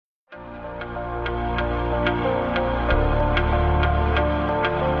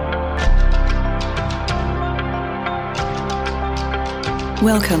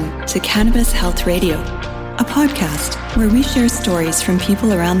Welcome to Cannabis Health Radio, a podcast where we share stories from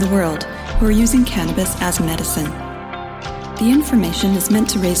people around the world who are using cannabis as medicine. The information is meant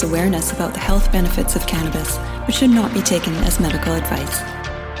to raise awareness about the health benefits of cannabis, but should not be taken as medical advice.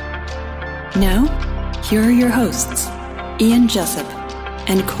 Now, here are your hosts, Ian Jessup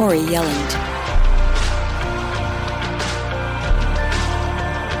and Corey Yelland.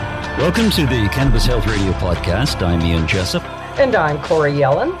 Welcome to the Cannabis Health Radio podcast. I'm Ian Jessup. And I'm Corey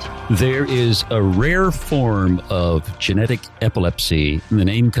Yelland. There is a rare form of genetic epilepsy. The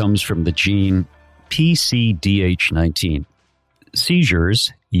name comes from the gene PCDH19.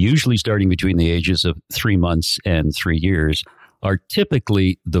 Seizures, usually starting between the ages of 3 months and 3 years, are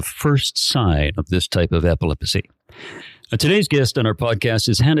typically the first sign of this type of epilepsy. Today's guest on our podcast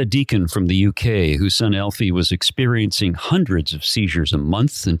is Hannah Deacon from the UK, whose son Alfie was experiencing hundreds of seizures a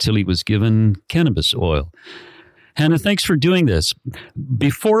month until he was given cannabis oil. Hannah, thanks for doing this.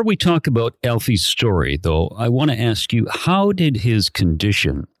 Before we talk about Alfie's story, though, I want to ask you, how did his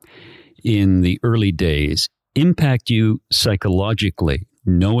condition in the early days impact you psychologically,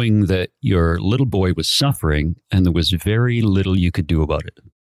 knowing that your little boy was suffering and there was very little you could do about it?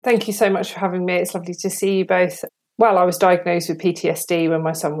 Thank you so much for having me. It's lovely to see you both. Well, I was diagnosed with PTSD when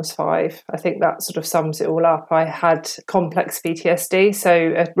my son was 5. I think that sort of sums it all up. I had complex PTSD,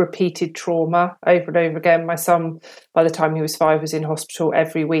 so a repeated trauma over and over again. My son, by the time he was 5, was in hospital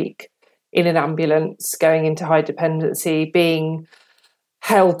every week in an ambulance, going into high dependency, being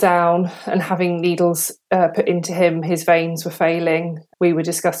held down and having needles put into him. His veins were failing. We were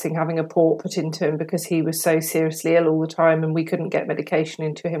discussing having a port put into him because he was so seriously ill all the time and we couldn't get medication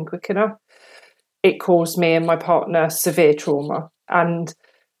into him quick enough. It caused me and my partner severe trauma. And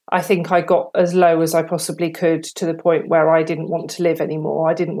I think I got as low as I possibly could to the point where I didn't want to live anymore.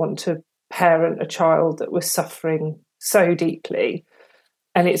 I didn't want to parent a child that was suffering so deeply.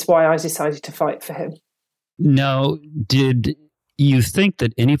 And it's why I decided to fight for him. Now, did you think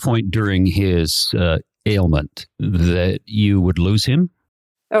that any point during his ailment that you would lose him?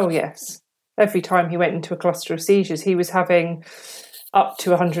 Oh, yes. Every time he went into a cluster of seizures, he was having up to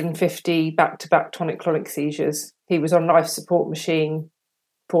 150 back-to-back tonic-clonic seizures. He was on life support machine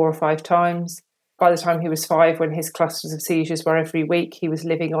 4 or 5 times. By the time he was 5, when his clusters of seizures were every week, he was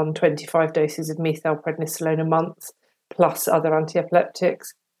living on 25 doses of methylprednisolone a month, plus other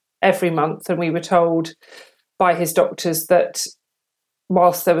anti-epileptics every month. And we were told by his doctors that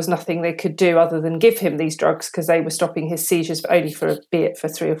whilst there was nothing they could do other than give him these drugs, because they were stopping his seizures only for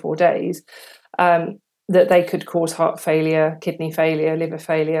 3 or 4 days, that they could cause heart failure, kidney failure, liver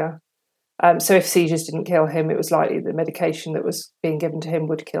failure. So if seizures didn't kill him, it was likely the medication that was being given to him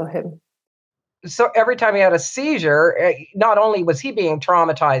would kill him. So every time he had a seizure, not only was he being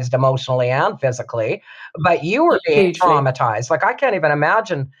traumatized emotionally and physically, but you were being traumatized. Like, I can't even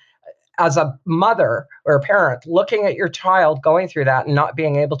imagine as a mother or a parent looking at your child going through that and not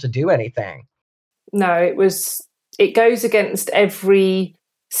being able to do anything. No, it goes against every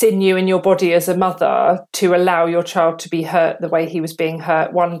sinew in your body as a mother to allow your child to be hurt the way he was being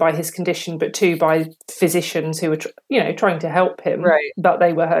hurt, 1, by his condition, but 2, by physicians who were trying to help him, right, but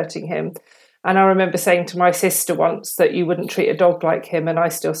they were hurting him. And I remember saying to my sister once that you wouldn't treat a dog like him, and I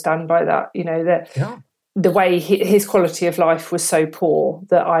still stand by that. The way his quality of life was so poor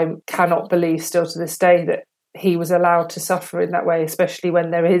that I cannot believe still to this day that he was allowed to suffer in that way, especially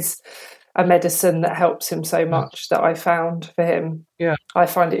when there is a medicine that helps him so much that I found for him. Yeah. I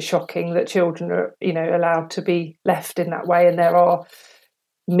find it shocking that children are, allowed to be left in that way. And there are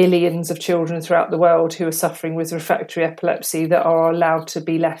millions of children throughout the world who are suffering with refractory epilepsy that are allowed to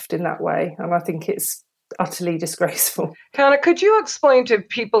be left in that way. And I think it's utterly disgraceful. Hannah, could you explain to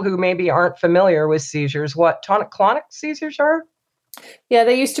people who maybe aren't familiar with seizures what tonic-clonic seizures are? Yeah,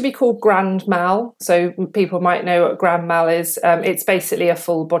 they used to be called grand mal. So people might know what grand mal is. It's basically a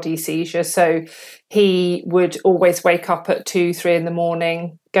full body seizure. So he would always wake up at 2, 3 in the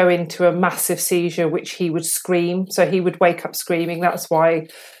morning, go into a massive seizure, which he would scream. So he would wake up screaming. That's why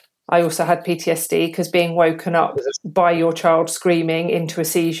I also had PTSD, because being woken up by your child screaming into a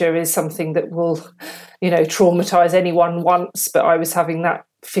seizure is something that will, traumatize anyone once. But I was having that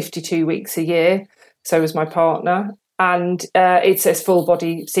 52 weeks a year. So was my partner. And it's a full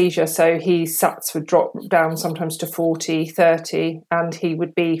body seizure. So his SATs would drop down sometimes to 40, 30, and he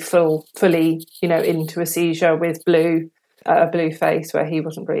would be fully, into a seizure with a blue face where he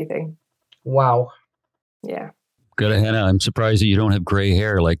wasn't breathing. Wow. Yeah. Good, Hannah. I'm surprised that you don't have gray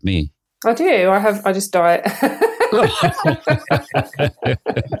hair like me. I do. I just dye it.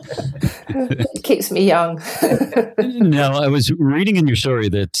 It keeps me young. Now, I was reading in your story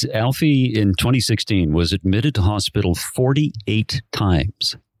that Alfie in 2016 was admitted to hospital 48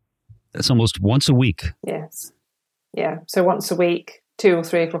 times. That's almost once a week. Yes. Yeah. So once a week, 2 or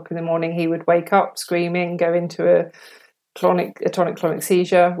 3 o'clock in the morning, he would wake up screaming, go into a tonic-clonic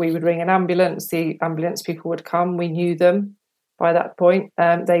seizure. We would ring an ambulance. The ambulance people would come. We knew them by that point.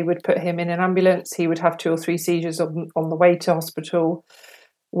 They would put him in an ambulance. He would have 2 or 3 seizures on the way to hospital.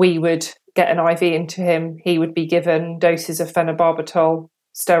 We would get an IV into him. He would be given doses of phenobarbital,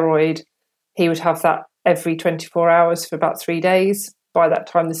 steroid. He would have that every 24 hours for about 3 days. By that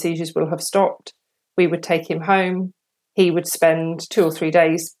time, the seizures will have stopped. We would take him home. He would spend 2 or 3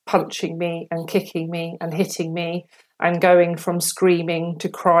 days punching me and kicking me and hitting me and going from screaming to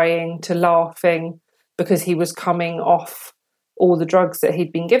crying to laughing because he was coming off all the drugs that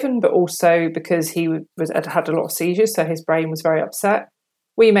he'd been given, but also because he had a lot of seizures, so his brain was very upset.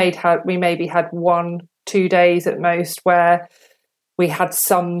 We maybe had 1-2 days at most where we had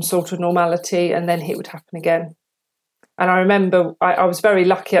some sort of normality, and then it would happen again. And I remember I was very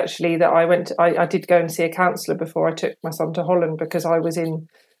lucky, actually, that I did go and see a counsellor before I took my son to Holland, because I was in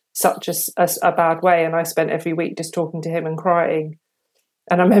such a bad way, and I spent every week just talking to him and crying.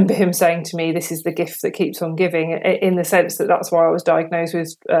 And I remember him saying to me, this is the gift that keeps on giving, in the sense that that's why I was diagnosed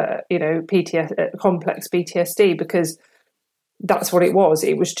with, complex PTSD, because that's what it was.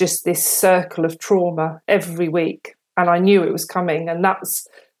 It was just this circle of trauma every week. And I knew it was coming. And that's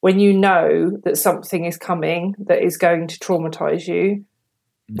when you know that something is coming that is going to traumatize you,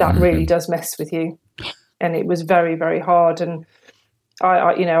 that really does mess with you. And it was very, very hard. And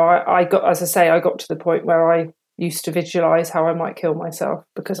I got, as I say, I got to the point where I used to visualize how I might kill myself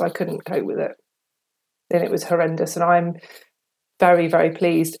because I couldn't cope with it. And it was horrendous. And I'm very, very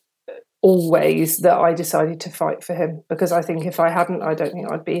pleased always that I decided to fight for him, because I think if I hadn't, I don't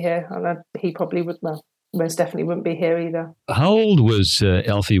think I'd be here. And he probably would, well, most definitely wouldn't be here either. How old was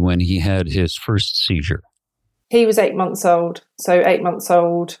Alfie when he had his first seizure? He was 8 months old. So 8 months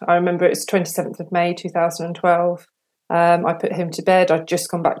old. I remember it's 27th of May, 2012. I put him to bed. I'd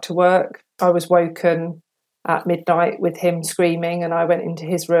just gone back to work. I was woken at midnight with him screaming, and I went into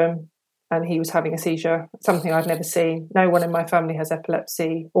his room and he was having a seizure, something I'd never seen. No one in my family has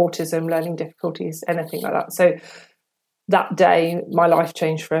epilepsy, autism, learning difficulties, anything like that. So that day, my life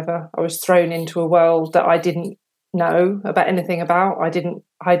changed forever. I was thrown into a world that I didn't know about anything about.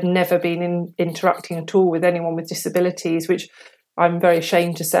 I'd never been interacting at all with anyone with disabilities, which I'm very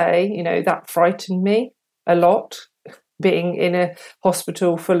ashamed to say, that frightened me a lot, being in a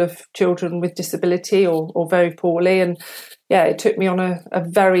hospital full of children with disability or very poorly. And yeah, it took me on a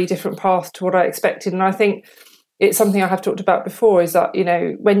very different path to what I expected. And I think it's something I have talked about before, is that,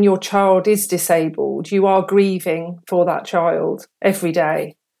 when your child is disabled, you are grieving for that child every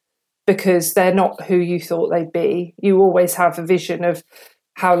day because they're not who you thought they'd be. You always have a vision of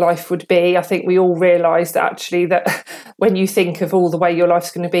how life would be. I think we all realise that actually that when you think of all the way your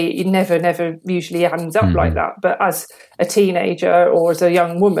life's going to be, it never usually ends up like that. But as a teenager or as a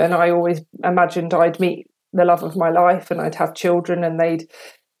young woman, I always imagined I'd meet the love of my life and I'd have children and they'd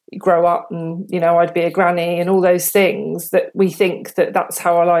grow up and, I'd be a granny and all those things that we think that that's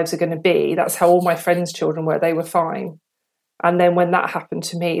how our lives are going to be. That's how all my friends' children were. They were fine. And then when that happened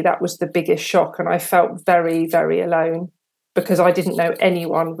to me, that was the biggest shock. And I felt very, very alone because I didn't know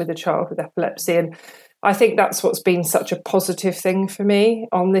anyone with a child with epilepsy. And I think that's what's been such a positive thing for me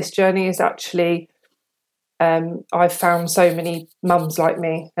on this journey, is actually I've found so many mums like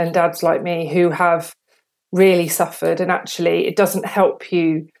me and dads like me who have really suffered. And actually it doesn't help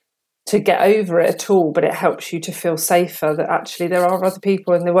you to get over it at all, but it helps you to feel safer that actually there are other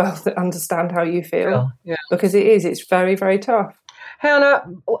people in the world that understand how you feel. Yeah. Because it's very, very tough. Hannah,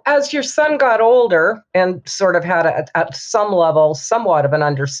 as your son got older and sort of had at some level somewhat of an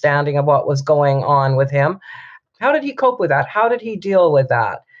understanding of what was going on with him, how did he cope with that? How did he deal with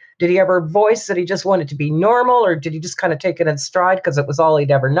that? Did he ever voice that he just wanted to be normal, or did he just kind of take it in stride because it was all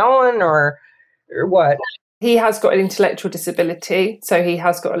he'd ever known, or what? He has got an intellectual disability, so he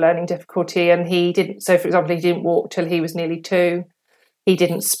has got a learning difficulty, and he didn't. So, for example, he didn't walk till he was nearly 2. He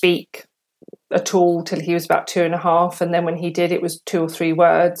didn't speak at all till he was about 2.5, and then when he did, it was 2 or 3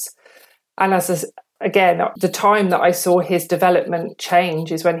 words. And again, the time that I saw his development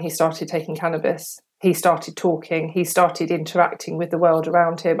change is when he started taking cannabis. He started talking. He started interacting with the world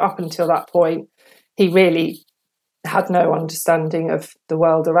around him. Up until that point, he really had no understanding of the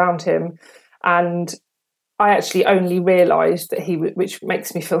world around him, and I actually only realised that which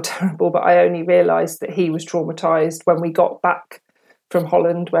makes me feel terrible, but I only realised that he was traumatised when we got back from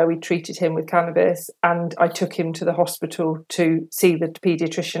Holland where we treated him with cannabis, and I took him to the hospital to see the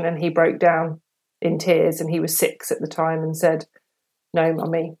paediatrician, and he broke down in tears, and he was 6 at the time, and said, no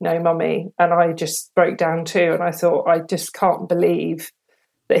mummy, and I just broke down too, and I thought, I just can't believe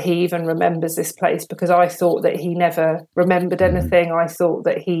that he even remembers this place, because I thought that he never remembered anything. I thought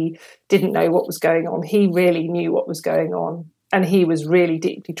that he didn't know what was going on. He really knew what was going on, and he was really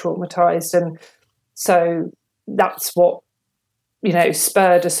deeply traumatized. And so that's what,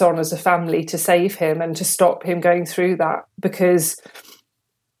 spurred us on as a family to save him and to stop him going through that, because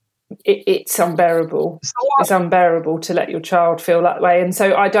it's unbearable. It's unbearable to let your child feel that way. And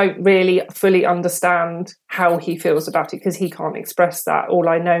so I don't really fully understand how he feels about it, because he can't express that. All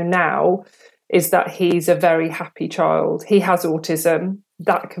I know now is that he's a very happy child. He has autism.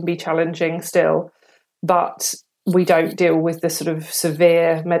 That can be challenging still, but we don't deal with the sort of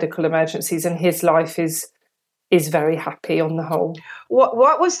severe medical emergencies, and his life is very happy on the whole.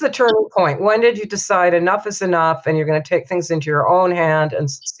 What was the turning point? When did you decide enough is enough and you're going to take things into your own hand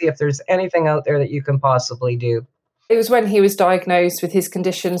and see if there's anything out there that you can possibly do? It was when he was diagnosed with his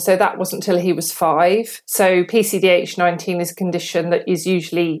condition. So that wasn't until he was 5. So PCDH19 is a condition that is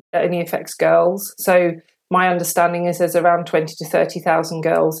usually only affects girls. So my understanding is there's around 20 to 30,000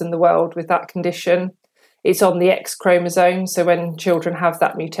 girls in the world with that condition. It's on the X chromosome. So when children have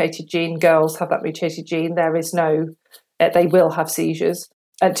that mutated gene, girls have that mutated gene, they will have seizures.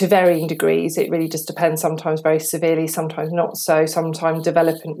 To varying degrees, it really just depends, sometimes very severely, sometimes not so. Sometimes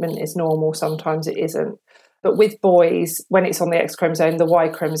development is normal, sometimes it isn't. But with boys, when it's on the X chromosome, the Y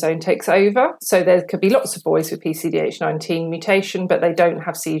chromosome takes over. So there could be lots of boys with PCDH19 mutation, but they don't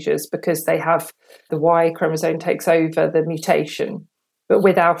have seizures because they have the Y chromosome takes over the mutation. But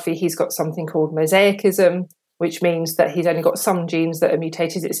with Alfie, he's got something called mosaicism, which means that he's only got some genes that are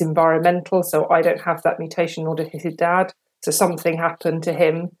mutated. It's environmental, so I don't have that mutation, nor did his dad. So something happened to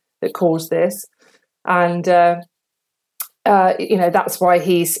him that caused this. And, that's why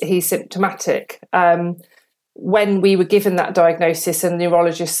he's symptomatic. When we were given that diagnosis and the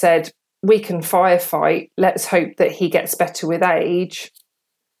neurologist said, we can firefight, let's hope that he gets better with age,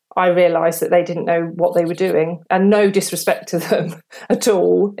 I realised that they didn't know what they were doing. And no disrespect to them at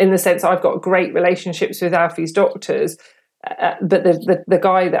all, in the sense I've got great relationships with Alfie's doctors, but the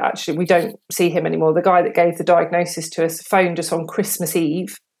guy that actually, we don't see him anymore, the guy that gave the diagnosis to us phoned us on Christmas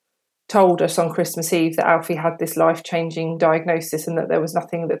Eve, told us on Christmas Eve that Alfie had this life-changing diagnosis and that there was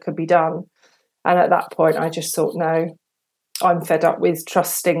nothing that could be done. And at that point, I just thought, no, I'm fed up with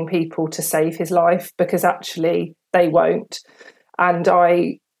trusting people to save his life, because actually they won't. And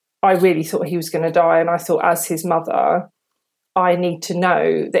I really thought he was going to die. And I thought, as his mother, I need to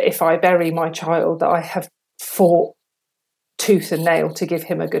know that if I bury my child, that I have fought tooth and nail to give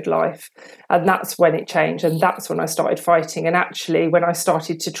him a good life. And that's when it changed. And that's when I started fighting. And actually, when I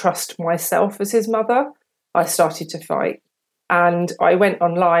started to trust myself as his mother, I started to fight. And I went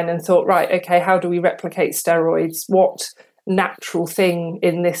online and thought, right, okay, how do we replicate steroids? What natural thing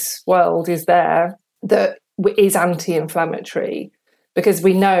in this world is there that is anti-inflammatory? Because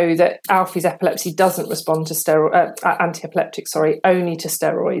we know that Alfie's epilepsy doesn't respond to anti-epileptics, only to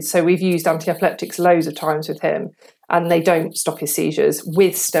steroids. So we've used anti-epileptics loads of times with him, and they don't stop his seizures.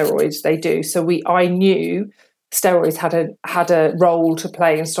 With steroids, they do. So I knew steroids had a role to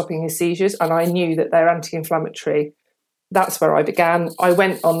play in stopping his seizures, and I knew that they're anti-inflammatory. That's where I began. I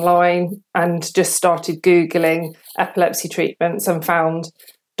went online and just started Googling epilepsy treatments and found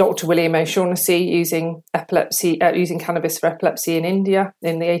Dr. William O'Shaughnessy using cannabis for epilepsy in India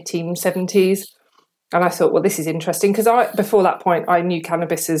in the 1870s. And I thought, well, this is interesting, because before that point, I knew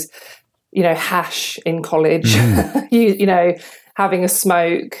cannabis as, hash in college, having a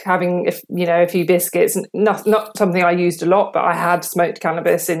smoke, having, a few biscuits, not something I used a lot, but I had smoked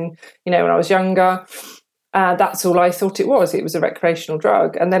cannabis when I was younger. That's all I thought it was. It was a recreational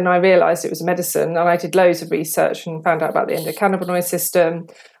drug. And then I realised it was a medicine, and I did loads of research and found out about the endocannabinoid system.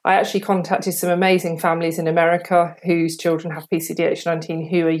 I actually contacted some amazing families in America whose children have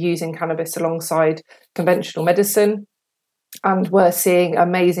PCDH19 who are using cannabis alongside conventional medicine, and were seeing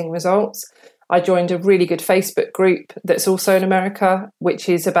amazing results. I joined a really good Facebook group that's also in America, which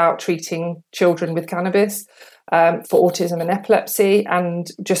is about treating children with cannabis for autism and epilepsy, and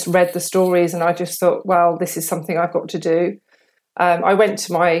just read the stories. And I just thought, well, this is something I've got to do. I went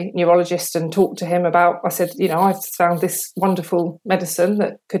to my neurologist and talked to him I said, I've found this wonderful medicine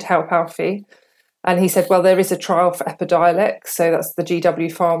that could help Alfie. And he said, well, there is a trial for Epidiolex. So that's the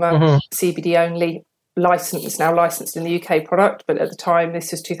GW Pharma CBD only now licensed in the UK product. But at the time,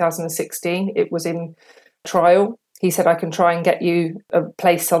 this was 2016, it was in trial. He said, I can try and get you a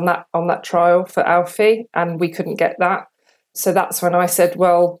place on that trial for Alfie. And we couldn't get that. So that's when I said,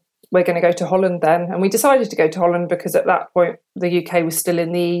 well, we're going to go to Holland then. And we decided to go to Holland because at that point, the UK was still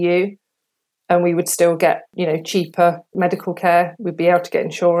in the EU and we would still get, cheaper medical care. We'd be able to get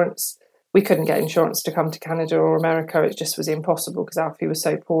insurance. We couldn't get insurance to come to Canada or America. It just was impossible because Alfie was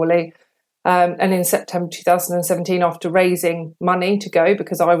so poorly. And in September 2017, after raising money to go,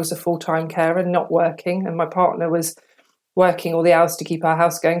 because I was a full-time carer, not working, and my partner was working all the hours to keep our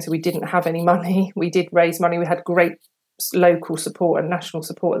house going, so we didn't have any money. We did raise money. We had great local support and national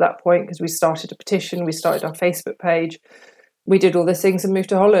support at that point because we started a petition, we started our Facebook page, we did all those things and moved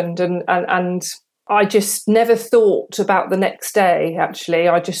to Holland. And I just never thought about the next day, actually.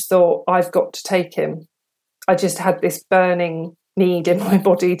 I just thought, I've got to take him. I just had this burning need in my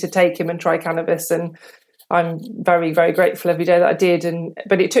body to take him and try cannabis, and I'm very, very grateful every day that I did.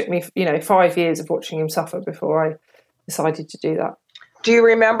 But it took me 5 years of watching him suffer before I decided to do that. Do you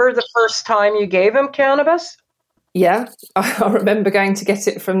remember the first time you gave him cannabis? Yeah, I remember going to get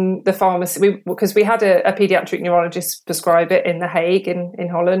it from the pharmacy because we had a paediatric neurologist prescribe it in The Hague in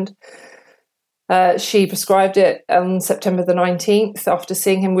Holland. She prescribed it on September the 19th. After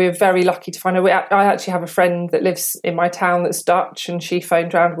seeing him, we were very lucky to find her. I actually have a friend that lives in my town that's Dutch, and she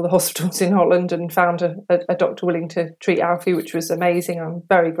phoned around all the hospitals in Holland and found a doctor willing to treat Alfie, which was amazing. I'm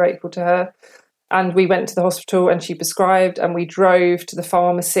very grateful to her. And we went to the hospital and she prescribed, and we drove to the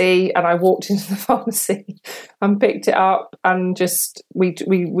pharmacy, and I walked into the pharmacy and picked it up, and just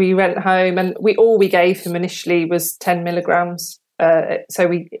we went home, and all we gave him initially was 10 milligrams. So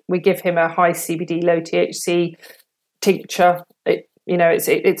we give him a high CBD, low THC tincture.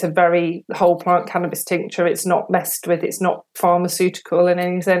 It's a very whole plant cannabis tincture. It's not messed with. It's not pharmaceutical in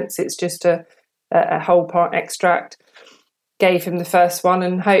any sense. It's just a whole plant extract. Gave him the first one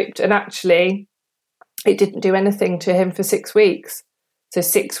and hoped, and actually it didn't do anything to him for 6 weeks. So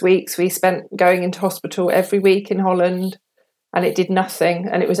 6 weeks we spent going into hospital every week in Holland, and it did nothing.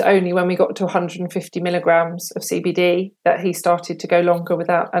 And it was only when we got to 150 milligrams of CBD that he started to go longer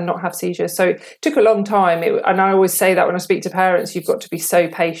without and not have seizures. So it took a long time. And I always say that when I speak to parents, you've got to be so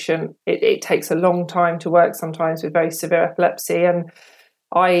patient. It takes a long time to work sometimes with very severe epilepsy. And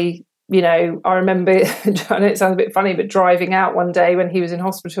I remember, I know it sounds a bit funny, but driving out one day when he was in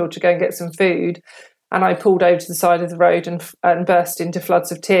hospital to go and get some food, and I pulled over to the side of the road and burst into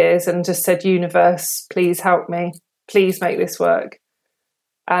floods of tears and just said, "Universe, please help me. Please make this work."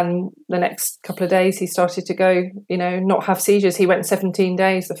 And the next couple of days he started to go, not have seizures. He went 17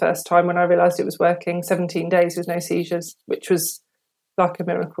 days the first time when I realised it was working, 17 days with no seizures, which was like a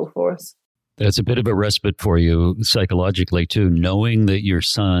miracle for us. That's a bit of a respite for you psychologically too, knowing that your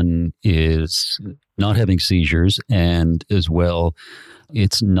son is not having seizures, and as well,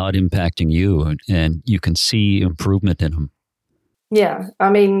 it's not impacting you, and you can see improvement in him. Yeah, I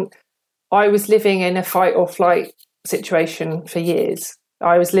mean, I was living in a fight or flight situation for years.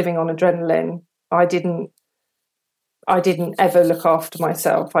 I was living on adrenaline. I didn't ever look after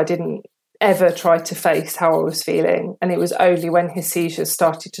myself. I didn't ever try to face how I was feeling. And it was only when his seizures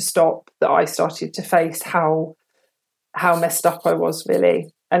started to stop that I started to face how messed up I was, really.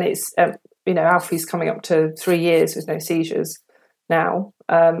 And it's, Alfie's coming up to 3 years with no seizures now.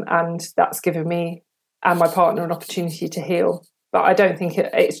 And that's given me and my partner an opportunity to heal. But I don't think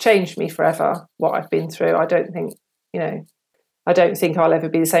it's changed me forever, what I've been through. I don't think I'll ever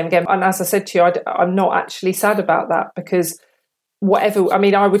be the same again. And as I said to you, I'm not actually sad about that, because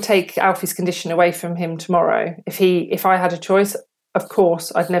I would take Alfie's condition away from him tomorrow. If I had a choice, of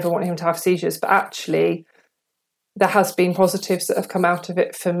course, I'd never want him to have seizures. But actually, there has been positives that have come out of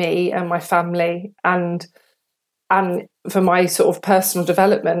it for me and my family, and for my sort of personal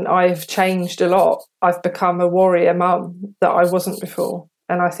development. I've changed a lot. I've become a warrior mum that I wasn't before.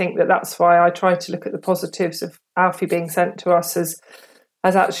 And I think that's why I try to look at the positives of Alfie being sent to us has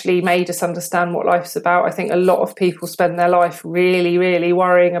actually made us understand what life's about. I think a lot of people spend their life really, really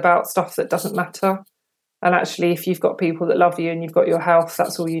worrying about stuff that doesn't matter. And actually, if you've got people that love you and you've got your health,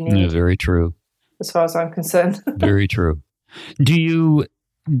 that's all you need. Yeah, very true. As far as I'm concerned. Very true. Do you,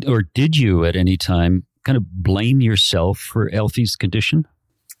 or did you at any time, kind of blame yourself for Alfie's condition?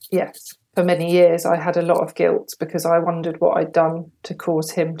 Yes. For many years, I had a lot of guilt because I wondered what I'd done to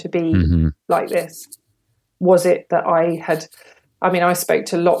cause him to be like this. Was it that I spoke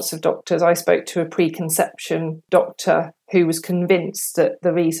to lots of doctors. I spoke to a preconception doctor who was convinced that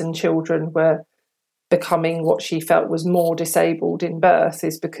the reason children were becoming what she felt was more disabled in birth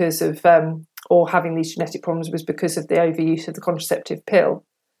is because of, or having these genetic problems, was because of the overuse of the contraceptive pill.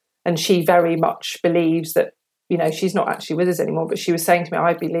 And she very much believes that, she's not actually with us anymore, but she was saying to me,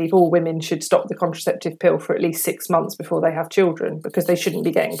 I believe all women should stop the contraceptive pill for at least 6 months before they have children, because they shouldn't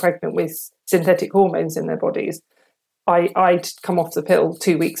be getting pregnant with synthetic hormones in their bodies. I'd come off the pill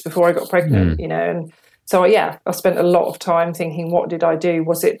 2 weeks before I got pregnant, you know, and so I spent a lot of time thinking, what did I do?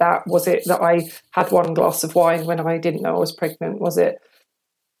 Was it that I had one glass of wine when I didn't know I was pregnant? Was it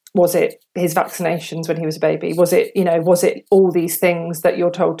his vaccinations when he was a baby? Was it all these things that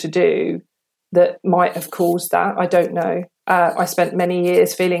you're told to do that might have caused that? I don't know. I spent many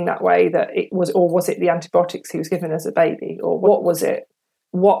years feeling that way, that it was, or was it the antibiotics he was given as a baby, or what was it?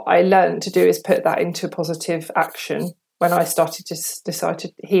 What I learned to do is put that into positive action. When I started to decide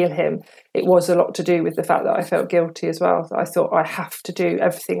to heal him, it was a lot to do with the fact that I felt guilty as well. I thought I have to do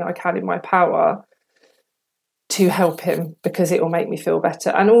everything I can in my power to help him because it will make me feel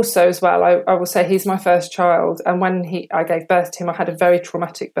better. And also as well, I will say he's my first child. And when I gave birth to him, I had a very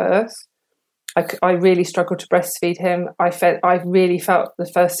traumatic birth. I really struggled to breastfeed him. I really felt the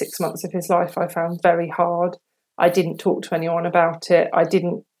first 6 months of his life I found very hard. I didn't talk to anyone about it.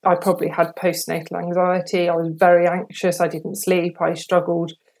 I probably had postnatal anxiety. I was very anxious. I didn't sleep. I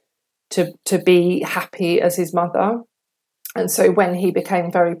struggled to be happy as his mother. And so when he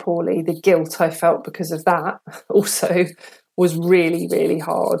became very poorly, the guilt I felt because of that also was really, really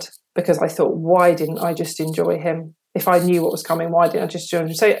hard, because I thought, why didn't I just enjoy him? If I knew what was coming, why didn't I just enjoy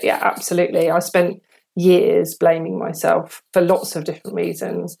him? So yeah, absolutely. I spent years blaming myself for lots of different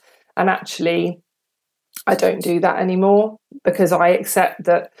reasons. And actually, I don't do that anymore, because I accept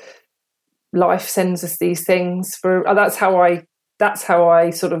that life sends us these things for. That's how I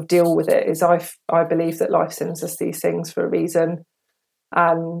sort of deal with it. Is I believe that life sends us these things for a reason,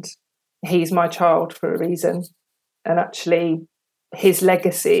 and he's my child for a reason. And actually, his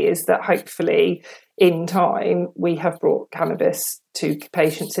legacy is that hopefully, in time, we have brought cannabis to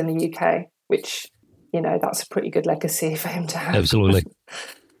patients in the UK, which, you know, that's a pretty good legacy for him to have. Absolutely.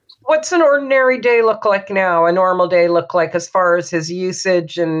 What's an ordinary day look like now? A normal day look like as far as his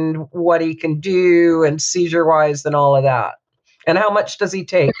usage and what he can do and seizure-wise and all of that? And how much does he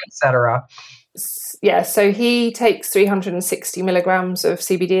take, et cetera? Yeah, so he takes 360 milligrams of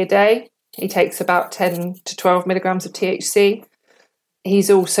CBD a day. He takes about 10 to 12 milligrams of THC.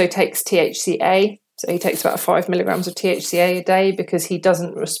 He also takes THCA. So he takes about 5 milligrams of THCA a day, because he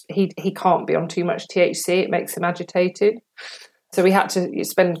can't be on too much THC. It makes him agitated. So we had to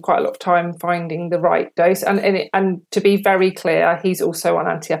spend quite a lot of time finding the right dose. And to be very clear, he's also on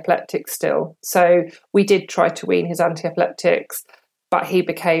anti-epileptics still. So we did try to wean his anti-epileptics, but he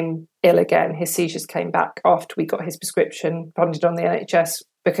became ill again. His seizures came back after we got his prescription funded on the NHS,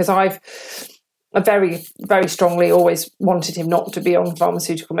 because I've very, very strongly always wanted him not to be on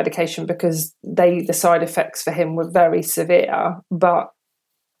pharmaceutical medication, because the side effects for him were very severe. But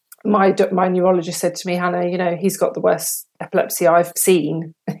my neurologist said to me, Hannah, you know, he's got the worst epilepsy I've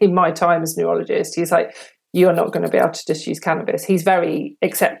seen in my time as neurologist. He's like, you're not going to be able to just use cannabis. He's very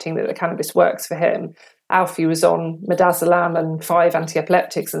accepting that the cannabis works for him. Alfie was on midazolam and 5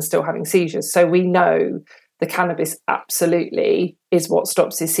 anti-epileptics and still having seizures. So we know the cannabis absolutely is what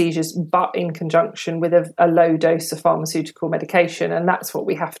stops his seizures, but in conjunction with a low dose of pharmaceutical medication. And that's what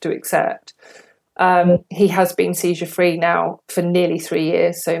we have to accept. He has been seizure-free now for nearly 3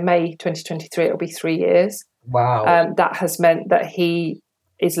 years. So May 2023, it'll be 3 years. Wow. That has meant that he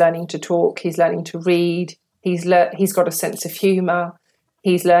is learning to talk. He's learning to read. He's got a sense of humour.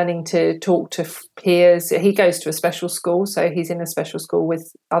 He's learning to talk to peers. He goes to a special school. So he's in a special school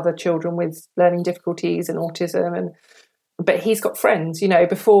with other children with learning difficulties and autism. But he's got friends. You know,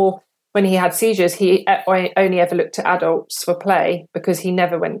 before, when he had seizures, he only ever looked to adults for play, because he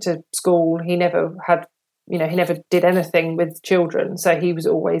never went to school. He never had, you know, he never did anything with children. So he was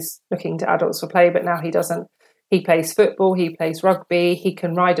always looking to adults for play, but now he doesn't. He plays football, he plays rugby, he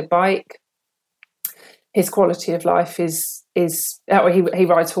can ride a bike. His quality of life he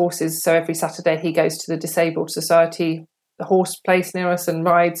rides horses. So every Saturday he goes to the Disabled Society, the horse place near us, and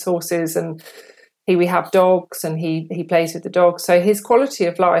rides horses. And we have dogs, and he plays with the dogs. So his quality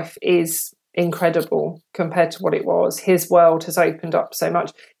of life is incredible compared to what it was. His world has opened up so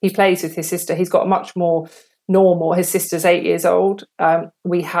much. He plays with his sister. He's got a much more normal. His sister's 8 years old.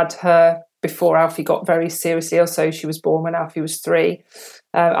 We had her before Alfie got very seriously ill. So she was born when Alfie was 3.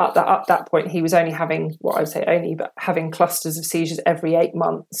 At that point, he was only having, well, I would say only, but having clusters of seizures every 8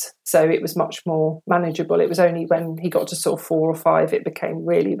 months. So it was much more manageable. It was only when he got to sort of 4 or 5, it became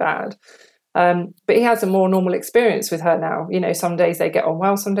really bad. But he has a more normal experience with her now. You know, some days they get on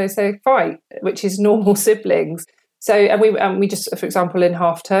well, some days they fight, which is normal siblings. So, and we just, for example, in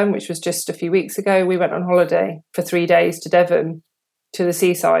half term, which was just a few weeks ago, we went on holiday for 3 days to Devon, to the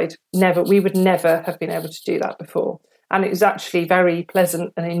seaside. We would never have been able to do that before. And it was actually very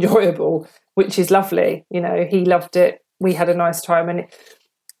pleasant and enjoyable, which is lovely. You know, he loved it. We had a nice time. And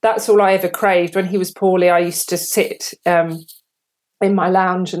that's all I ever craved. When he was poorly, I used to sit in my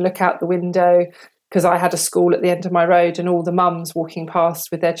lounge and look out the window, because I had a school at the end of my road and all the mums walking past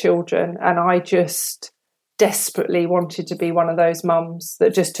with their children. And I just desperately wanted to be one of those mums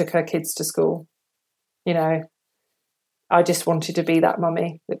that just took her kids to school. You know, I just wanted to be that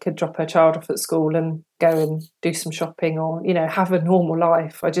mummy that could drop her child off at school and go and do some shopping, or, you know, have a normal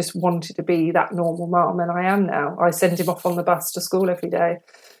life. I just wanted to be that normal mum, and I am now. I send him off on the bus to school every day.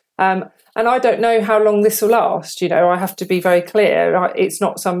 And I don't know how long this will last. You know, I have to be very clear. It's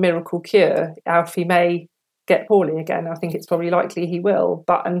not some miracle cure. Alfie may get poorly again. I think it's probably likely he will.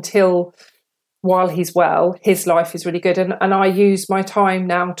 But while he's well, his life is really good. And I use my time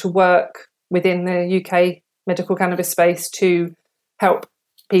now to work within the UK medical cannabis space to help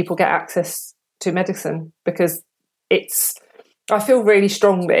people get access to medicine, because I feel really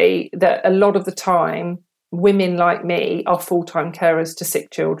strongly that a lot of the time women like me are full-time carers to sick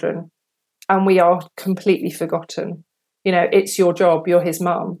children, and we are completely forgotten. You know, it's your job, you're his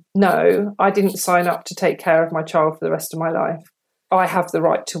mum. No, I didn't sign up to take care of my child for the rest of my life. I have the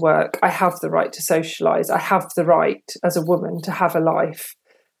right to work. I have the right to socialise. I have the right as a woman to have a life.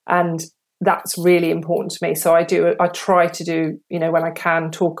 And that's really important to me. So I try to do, you know, when I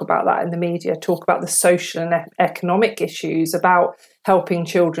can, talk about that in the media, talk about the social and economic issues, about helping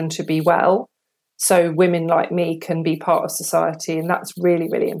children to be well, so women like me can be part of society. And that's really,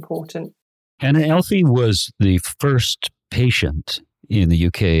 really important. And Alfie was the first patient in the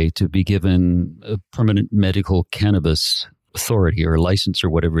UK to be given a permanent medical cannabis authority or license or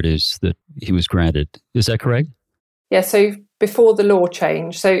whatever it is that he was granted. Is that correct? Yeah, so before the law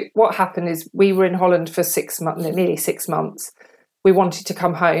changed, so what happened is we were in Holland for nearly 6 months. We wanted to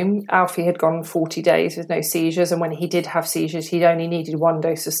come home. Alfie had gone 40 days with no seizures, and when he did have seizures, he only needed 1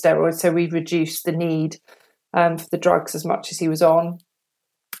 dose of steroids, so we reduced the need for the drugs as much as he was on.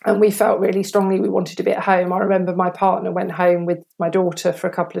 And we felt really strongly we wanted to be at home. I remember my partner went home with my daughter for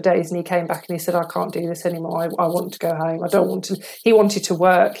a couple of days, and he came back and he said, I can't do this anymore. I want to go home. I don't want to. He wanted to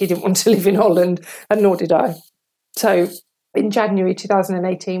work. He didn't want to live in Holland, and nor did I. So in January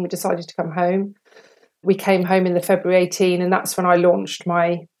 2018, we decided to come home. We came home in the February 18, and that's when I launched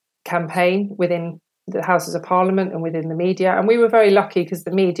my campaign within the Houses of Parliament and within the media. And we were very lucky because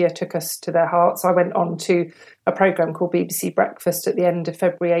the media took us to their hearts. I went on to a programme called BBC Breakfast at the end of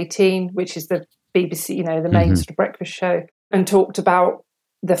February 18, which is the BBC, you know, the main sort of breakfast show, and talked about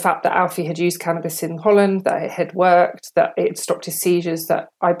the fact that Alfie had used cannabis in Holland, that it had worked, that it had stopped his seizures, that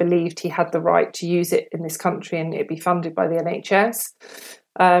I believed he had the right to use it in this country and it'd be funded by the NHS.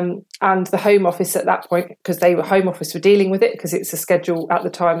 And the Home Office at that point, because Home Office were dealing with it, because it's a Schedule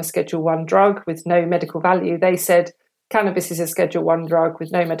 1 drug with no medical value, they said, cannabis is a Schedule 1 drug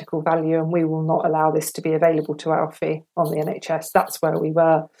with no medical value, and we will not allow this to be available to Alfie on the NHS. That's where we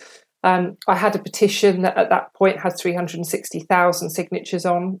were. I had a petition that at that point had 360,000 signatures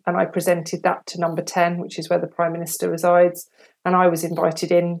on, and I presented that to Number 10, which is where the Prime Minister resides. And I was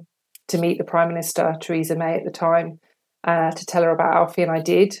invited in to meet the Prime Minister, Theresa May at the time, to tell her about Alfie, and I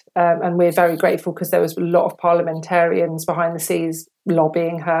did. And we're very grateful because there was a lot of parliamentarians behind the scenes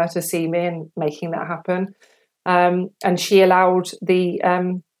lobbying her to see me and making that happen. And she allowed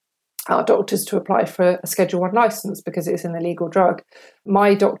our doctors to apply for a Schedule 1 licence because it's an illegal drug.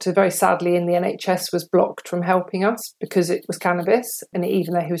 My doctor, very sadly, in the NHS was blocked from helping us because it was cannabis. And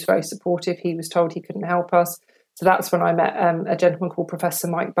even though he was very supportive, he was told he couldn't help us. So that's when I met a gentleman called Professor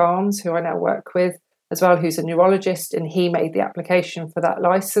Mike Barnes, who I now work with as well, who's a neurologist, and he made the application for that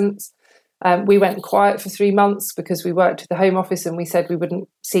licence. We went quiet for 3 months because we worked with the Home Office and we said we wouldn't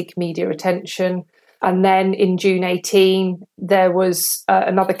seek media attention. And then in June 18, there was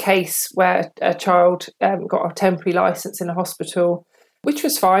another case where a child got a temporary licence in a hospital, which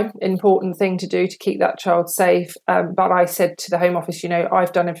was fine, an important thing to do to keep that child safe. But I said to the Home Office, you know,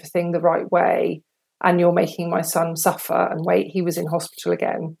 I've done everything the right way and you're making my son suffer and wait. He was in hospital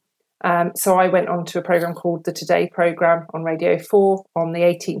again. So I went on to a programme called the Today programme on Radio 4 on the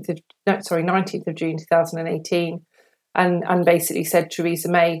 19th of June 2018. And basically said Theresa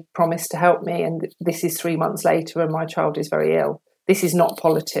May promised to help me, and this is 3 months later and my child is very ill. This is not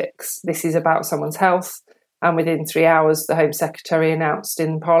politics. This is about someone's health. And within 3 hours, the Home Secretary announced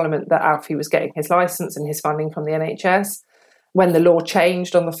in Parliament that Alfie was getting his licence and his funding from the NHS. When the law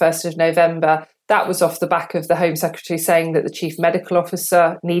changed on the 1st of November, that was off the back of the Home Secretary saying that the Chief Medical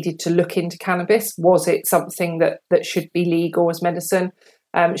Officer needed to look into cannabis. Was it something that should be legal as medicine?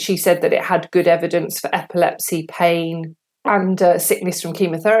 She said that it had good evidence for epilepsy, pain, and sickness from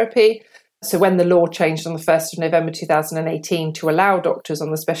chemotherapy. So when the law changed on the 1st of November 2018 to allow doctors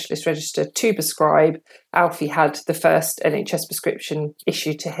on the specialist register to prescribe, Alfie had the first NHS prescription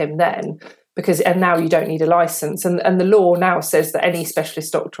issued to him then, and now you don't need a licence. And the law now says that any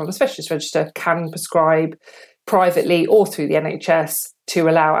specialist doctor on the specialist register can prescribe privately or through the NHS to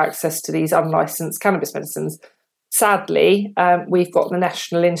allow access to these unlicensed cannabis medicines. Sadly, we've got the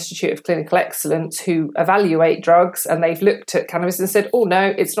National Institute of Clinical Excellence who evaluate drugs, and they've looked at cannabis and said, oh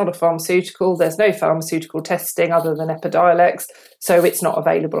no, it's not a pharmaceutical. There's no pharmaceutical testing other than Epidiolex, so it's not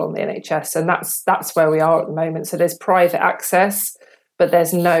available on the NHS. And that's where we are at the moment. So there's private access, but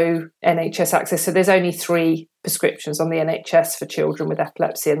there's no NHS access. So there's only 3 prescriptions on the NHS for children with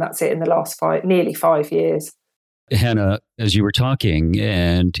epilepsy, and that's it in the last nearly 5 years. Hannah, as you were talking,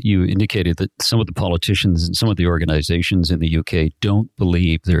 and you indicated that some of the politicians and some of the organizations in the UK don't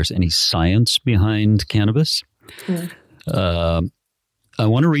believe there's any science behind cannabis. I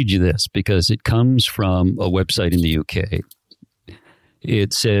want to read you this because it comes from a website in the UK.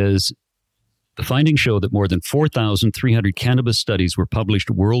 It says, the findings show that more than 4,300 cannabis studies were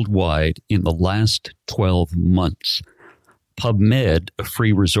published worldwide in the last 12 months. PubMed, a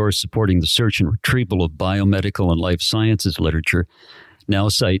free resource supporting the search and retrieval of biomedical and life sciences literature, now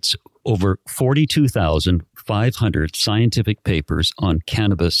cites over 42,500 scientific papers on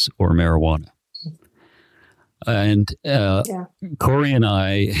cannabis or marijuana. And Corey and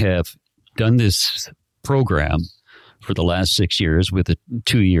I have done this program for the last 6 years with a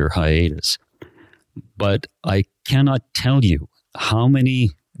 2-year hiatus. But I cannot tell you how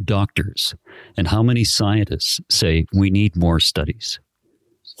many doctors and how many scientists say we need more studies.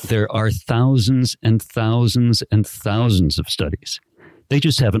 There are thousands and thousands and thousands of studies. They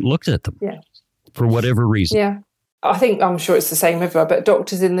just haven't looked at them for whatever reason. Yeah. I'm sure it's the same everywhere, but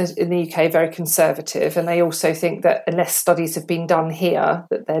doctors in the UK are very conservative, and they also think that unless studies have been done here,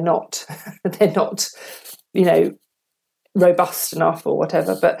 that they're not, robust enough or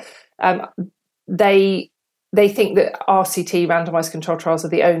whatever. But they think that RCT, randomised controlled trials, are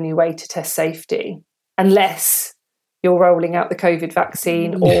the only way to test safety, unless you're rolling out the COVID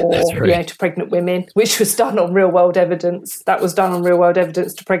vaccine or to pregnant women, which was done on real world evidence. That was done on real world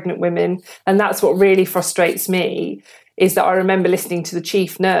evidence to pregnant women. And that's what really frustrates me, is that I remember listening to the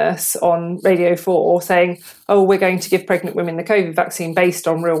chief nurse on Radio 4 saying, oh, we're going to give pregnant women the COVID vaccine based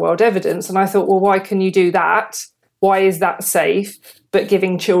on real world evidence. And I thought, well, why can you do that? Why is that safe? But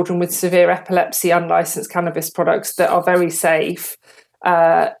giving children with severe epilepsy unlicensed cannabis products that are very safe,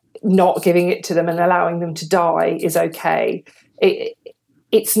 not giving it to them and allowing them to die is okay.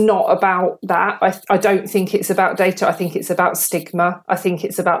 It's not about that. I don't think it's about data. I think it's about stigma. I think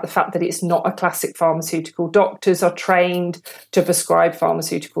it's about the fact that it's not a classic pharmaceutical. Doctors are trained to prescribe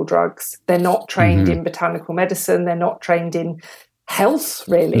pharmaceutical drugs. They're not trained in botanical medicine. They're not trained in health,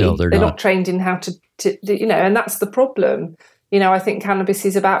 really. No, they're not trained in how to and that's the problem. I think cannabis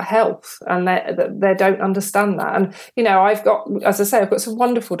is about health, and they don't understand that. And, I've got some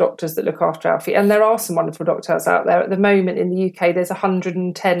wonderful doctors that look after Alfie, and there are some wonderful doctors out there. At the moment in the UK, there's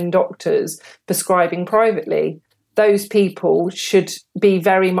 110 doctors prescribing privately. Those people should be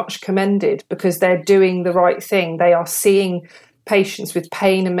very much commended because they're doing the right thing. They are seeing patients with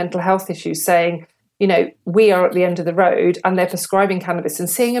pain and mental health issues saying, we are at the end of the road, and they're prescribing cannabis and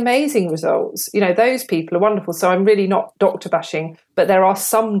seeing amazing results. Those people are wonderful. So I'm really not doctor bashing, but there are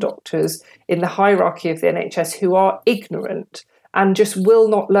some doctors in the hierarchy of the NHS who are ignorant and just will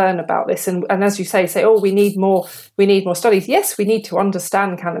not learn about this. And as you say, oh, we need more studies. Yes, we need to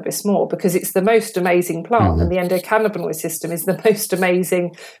understand cannabis more because it's the most amazing plant, and the endocannabinoid system is the most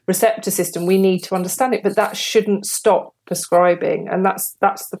amazing receptor system. We need to understand it, but that shouldn't stop prescribing. And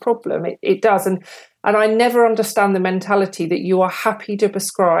that's the problem. It does. And I never understand the mentality that you are happy to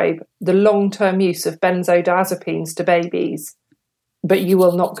prescribe the long-term use of benzodiazepines to babies, but you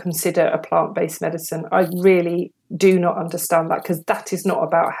will not consider a plant-based medicine. I really do not understand that, because that is not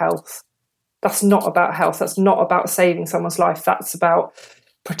about health. That's not about health. That's not about saving someone's life. That's about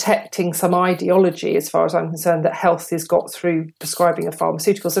protecting some ideology, as far as I'm concerned, that health is got through prescribing of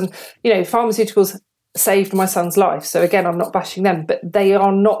pharmaceuticals. And, pharmaceuticals saved my son's life. So again, I'm not bashing them, but they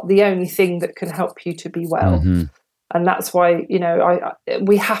are not the only thing that can help you to be well. And that's why,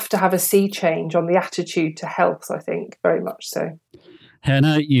 we have to have a sea change on the attitude to health, I think, very much so.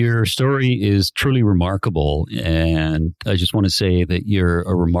 Hannah, your story is truly remarkable. And I just want to say that you're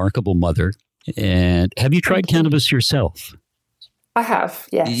a remarkable mother. And have you tried cannabis yourself? I have,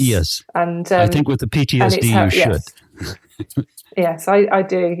 yes. Yes. And I think with the PTSD, you should. Yes, I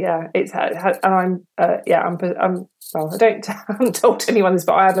do. Yeah, and I haven't told anyone this,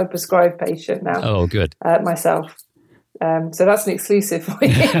 but I am a prescribed patient now. Oh, good. Myself. So that's an exclusive for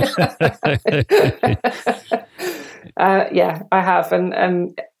you. Yeah, I have.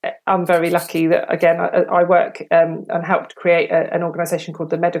 And I'm very lucky that, again, I work and helped create an organisation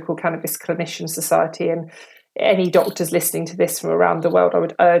called the Medical Cannabis Clinician Society. And any doctors listening to this from around the world, I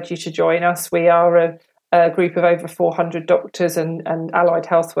would urge you to join us. We are a group of over 400 doctors and allied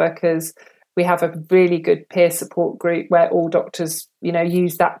health workers. We have a really good peer support group where all doctors,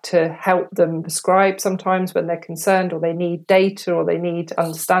 use that to help them prescribe sometimes when they're concerned or they need data or they need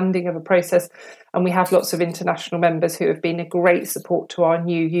understanding of a process. And we have lots of international members who have been a great support to our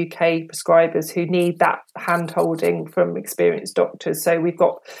new UK prescribers who need that hand-holding from experienced doctors. So we've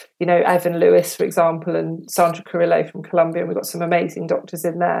got, Evan Lewis, for example, and Sandra Carrillo from Colombia. And we've got some amazing doctors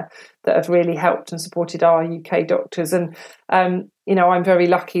in there that have really helped and supported our UK doctors. And, I'm very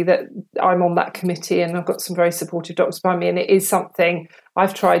lucky that I'm on that committee and I've got some very supportive doctors behind me. And it is something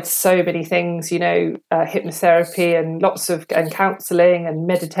I've tried so many things, hypnotherapy and and counselling and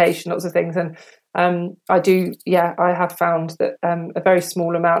meditation, lots of things. And I have found that a very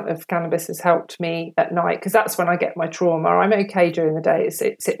small amount of cannabis has helped me at night, because that's when I get my trauma. I'm okay during the day. It's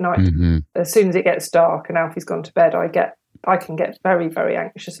at night. Mm-hmm. As soon as it gets dark and Alfie's gone to bed, I can get very, very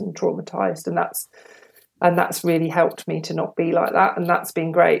anxious and traumatized, and that's really helped me to not be like that, and that's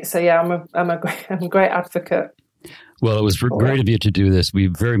been great. So yeah, I'm a great advocate. Well, it was great of you to do this. We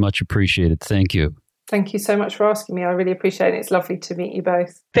very much appreciate it. Thank you. Thank you so much for asking me. I really appreciate it. It's lovely to meet you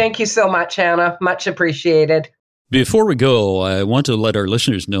both. Thank you so much, Anna. Much appreciated. Before we go, I want to let our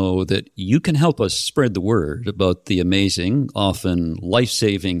listeners know that you can help us spread the word about the amazing, often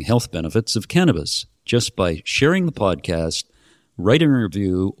life-saving health benefits of cannabis just by sharing the podcast, writing a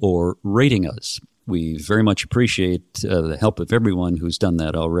review, or rating us. We very much appreciate the help of everyone who's done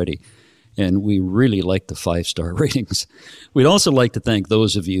that already. And we really like the 5-star ratings. We'd also like to thank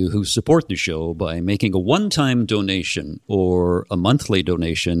those of you who support the show by making a one-time donation or a monthly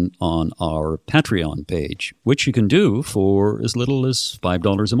donation on our Patreon page, which you can do for as little as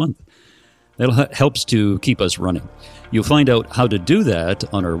 $5 a month. That helps to keep us running. You'll find out how to do that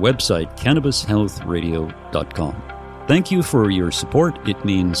on our website, CannabisHealthRadio.com. Thank you for your support. It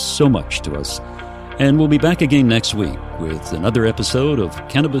means so much to us. And we'll be back again next week with another episode of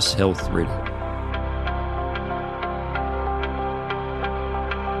Cannabis Health Radio.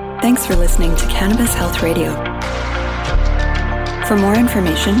 Thanks for listening to Cannabis Health Radio. For more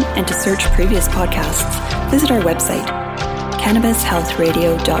information and to search previous podcasts, visit our website,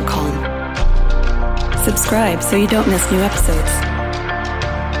 CannabisHealthRadio.com. Subscribe so you don't miss new episodes.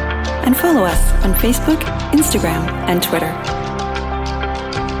 And follow us on Facebook, Instagram, and Twitter.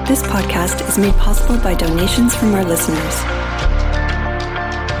 This podcast is made possible by donations from our listeners.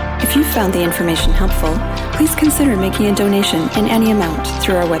 If you found the information helpful, please consider making a donation in any amount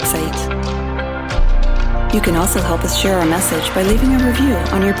through our website. You can also help us share our message by leaving a review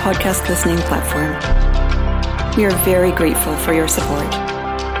on your podcast listening platform. We are very grateful for your support.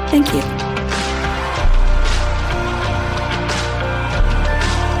 Thank you.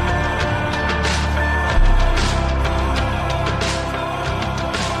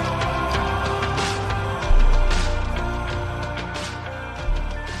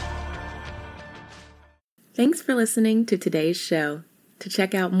 Thanks for listening to today's show. To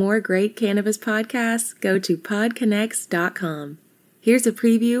check out more great cannabis podcasts, go to podconnects.com. Here's a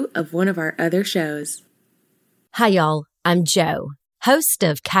preview of one of our other shows. Hi, y'all. I'm Jo, host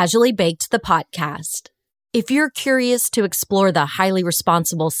of Casually Baked, the podcast. If you're curious to explore the highly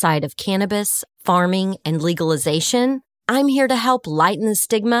responsible side of cannabis, farming, and legalization, I'm here to help lighten the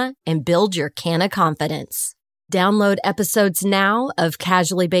stigma and build your canna confidence. Download episodes now of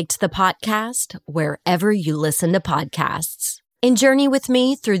Casually Baked, the podcast, wherever you listen to podcasts. And journey with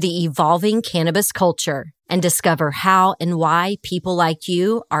me through the evolving cannabis culture and discover how and why people like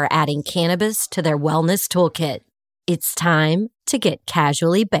you are adding cannabis to their wellness toolkit. It's time to get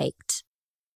casually baked.